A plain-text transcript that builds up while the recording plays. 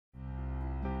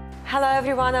Hello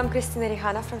everyone, I'm Christina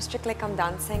Rihana from Strictly Come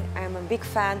Dancing. I'm a big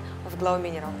fan of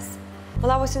GloMinerals.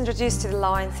 Well, I was introduced to the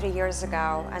line 3 years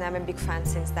ago and I'm a big fan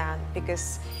since then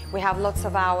because we have lots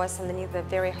of hours underneath the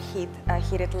very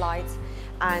heated lights,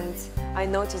 and I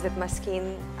noticed that my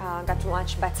skin got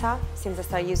much better since I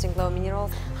started using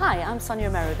GloMinerals. Hi, I'm Sonia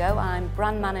Amerigo. I'm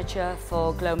brand manager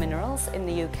for GloMinerals in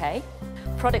the UK.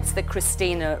 Products that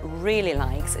Christina really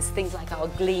likes is things like our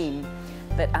Gleam,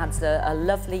 that adds a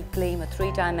lovely gleam, a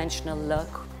three-dimensional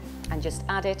look, and just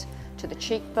add it to the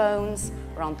cheekbones,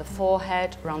 around the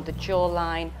forehead, around the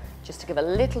jawline, just to give a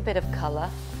little bit of colour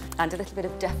and a little bit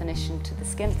of definition to the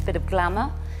skin, a bit of glamour,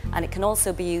 and it can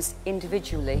also be used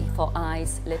individually for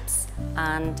eyes, lips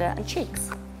and cheeks.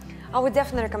 I would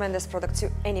definitely recommend this product to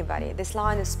anybody. This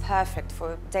line is perfect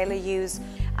for daily use,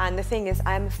 and the thing is,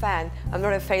 I'm a fan. I'm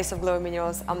not a face of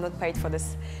GloMinerals. I'm not paid for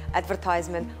this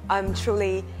advertisement. I'm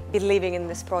truly believing in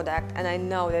this product, and I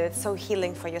know that it's so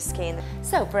healing for your skin.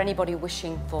 So for anybody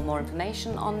wishing for more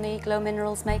information on the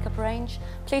GloMinerals makeup range,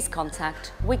 please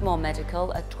contact Wigmore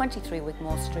Medical at 23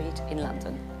 Wigmore Street in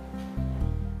London.